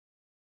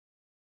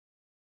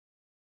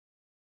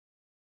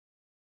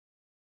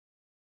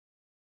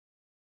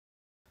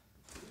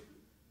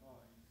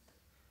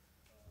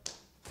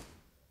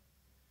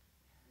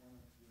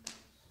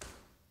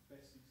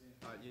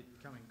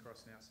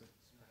across now, so.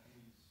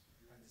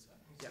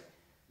 Yep.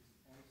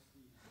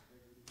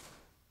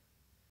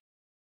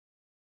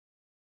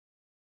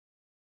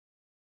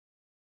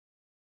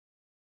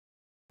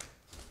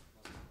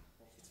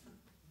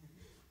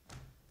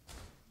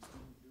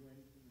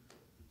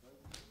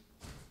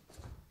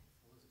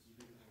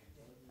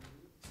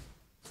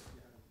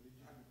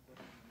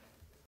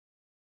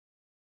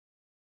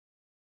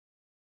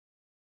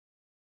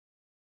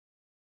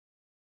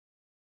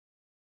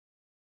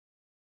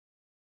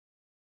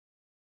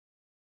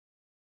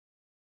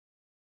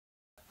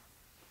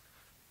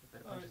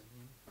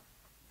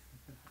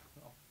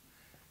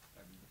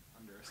 Maybe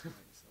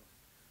underestimate yourself.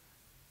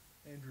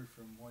 Andrew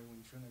from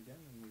Wing Chun again,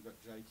 and we've got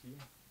Jake here.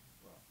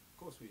 Well, of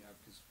course we have,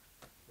 because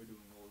we're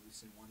doing all of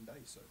this in one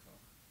day so far.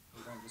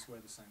 We don't just wear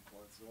the same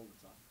clothes all the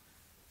time.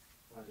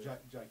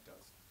 Jake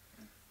does.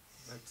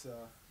 But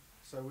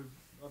so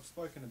I've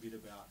spoken a bit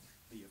about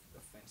the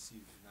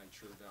offensive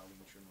nature of our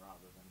Wing Chun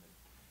rather than the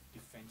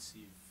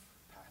defensive,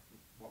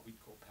 what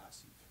we'd call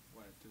passive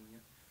way of doing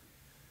it.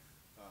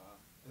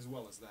 As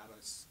well as that,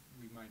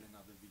 we made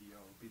another video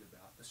a bit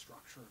about the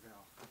structure of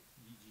our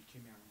Yiji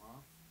Kim Yang Ma.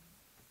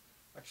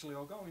 Actually,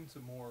 I'll go into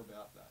more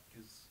about that,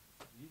 because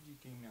Yiji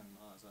Kim Yang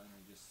Ma is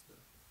only just the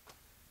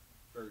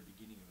very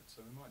beginning of it,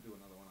 so we might do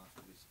another one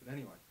after this. But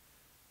anyway,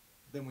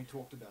 then we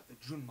talked about the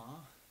Jun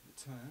Ma, the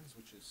turns,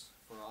 which is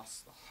for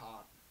us the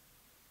heart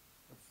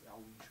of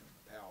our Wing Chun,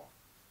 the power.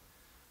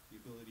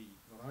 The ability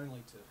not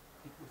only to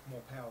hit with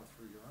more power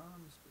through your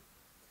arms, but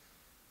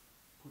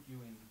put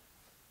you in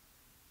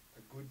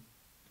a good,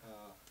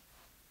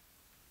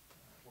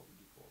 what would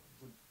you call it,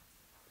 a good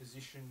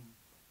position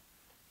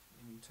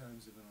in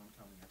terms of an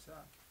oncoming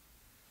attack,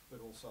 but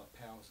also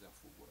powers our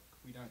footwork.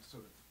 We don't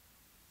sort of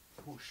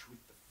push with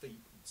the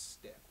feet and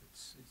step.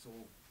 It's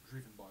all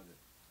driven by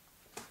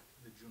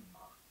the Jun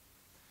Ma.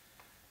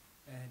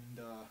 And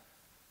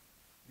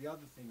the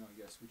other thing, I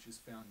guess, which is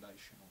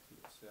foundational to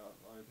this,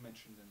 I've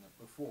mentioned in it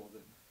before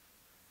that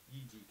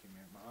Yiji Kim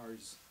Yang Ma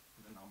is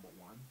the number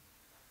one.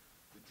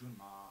 The Jun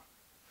Ma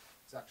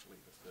is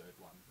actually the third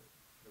one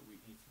that we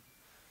eat.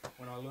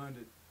 When I learned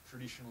it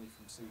traditionally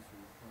from Sifu,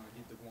 when I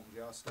did the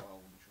Guangzhou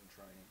style Wing Chun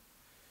training,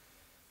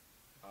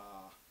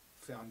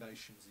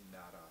 foundations in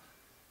that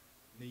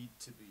need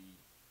to be,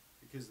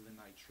 because of the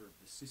nature of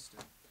the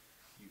system,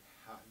 you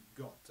have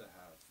got to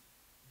have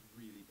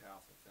really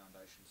powerful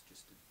foundations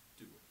just to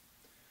do it.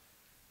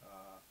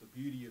 The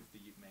beauty of the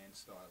Yip Man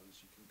style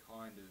is you can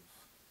kind of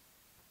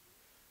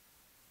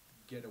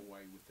get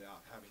away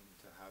without having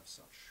to have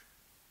such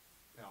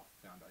powerful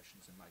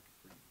foundations and make it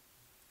pretty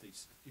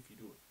decent. If you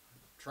do it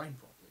train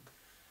properly,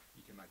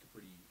 you can make a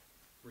pretty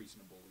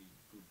reasonably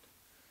good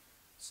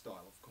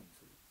style of Kung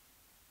Fu.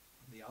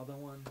 The other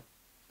one,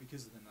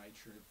 because of the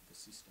nature of the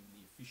system and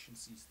the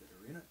efficiencies that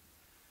are in it,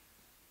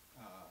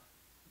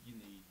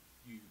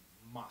 you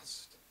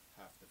must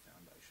have the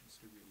foundations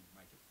to really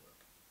make it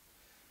work.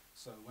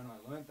 So when I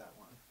learned that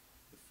one,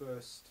 the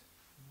first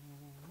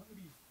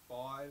maybe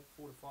 4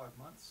 to 5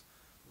 months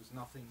was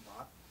nothing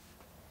but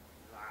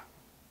that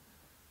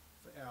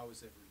for hours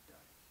every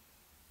day.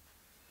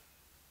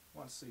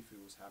 Once Sifu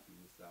was happy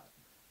with that,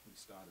 we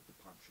started the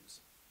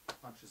punches.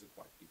 Punches are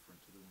quite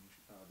different to the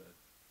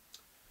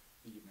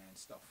Yip Man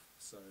stuff.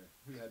 So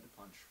we had to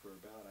punch for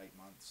about 8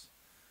 months,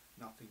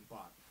 nothing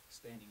but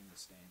standing in the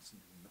stance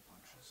and doing the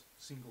punches,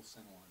 single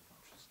centerline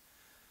punches.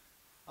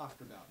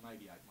 After about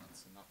maybe 8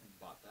 months and nothing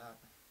but that,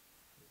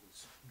 it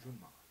was Jun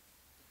Ma.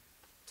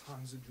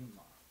 Tons of Jun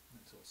Ma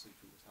until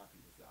Sifu was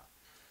happy with that.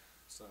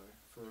 So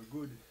for a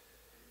good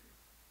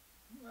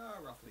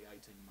roughly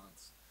 18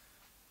 months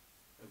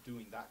of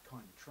doing that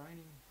kind of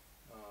training,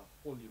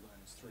 all you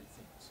learn is 3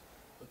 things.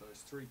 But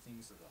those 3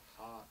 things are the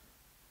heart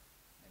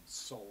and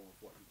soul of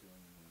what you're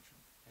doing in Wing Chun,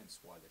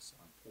 hence why they're so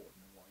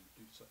important and why you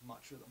do so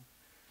much of them.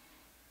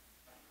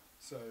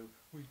 So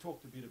we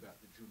talked a bit about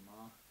the Jun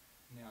Ma.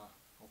 Now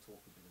I'll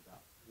talk a bit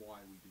about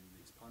why we do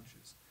these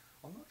punches.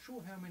 I'm not sure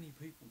how many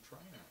people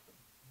train at them.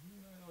 You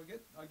know,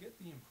 I get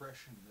the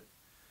impression that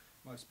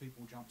most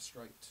people jump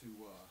straight to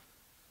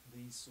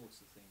these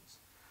sorts of things.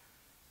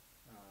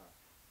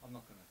 I'm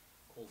not going to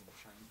call them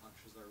chain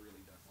punches, I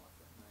really don't like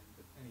that name,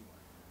 but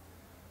anyway.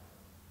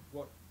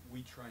 What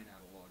we train at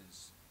a lot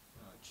is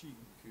Qi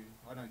Gun Ku.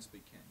 I don't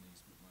speak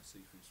Cantonese, but my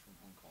Sifu's from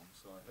Hong Kong,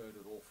 so I heard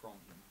it all from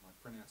him. My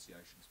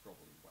pronunciation's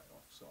probably way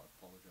off, so I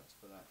apologise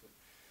for that. But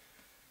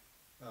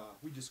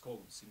we just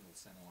call them single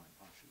centerline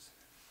punches.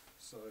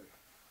 So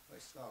they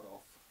start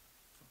off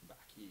from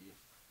back here,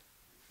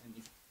 and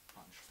you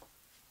punch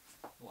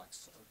like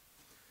so.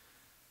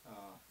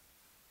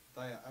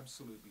 They are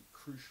absolutely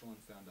crucial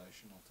and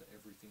foundational to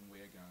everything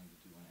we're going to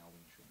do in our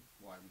Wing Chun,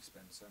 why we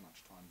spend so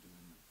much time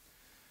doing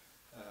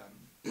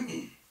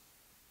them.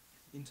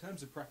 In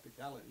terms of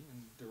practicality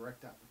and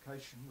direct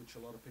application, which a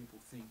lot of people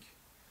think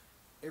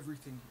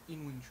everything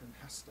in Wing Chun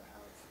has to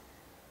have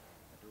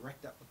a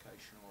direct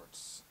application or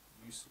it's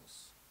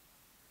useless.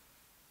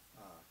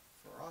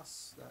 For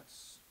us,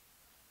 that's,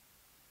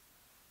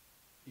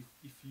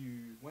 if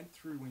you went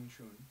through Wing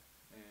Chun,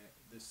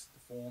 the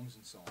forms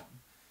and so on,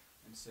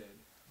 and said,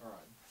 all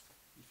right,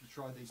 if you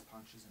try these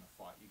punches in a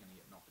fight, you're going to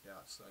get knocked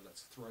out, so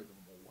let's throw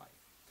them away.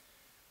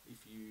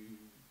 If you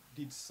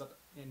did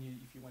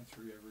if you went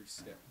through every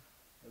step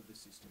of the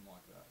system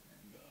like that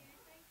and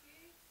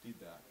did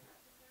that,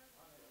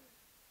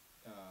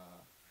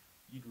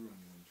 you'd ruin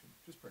your Wing Chun.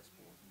 Just press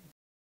pause.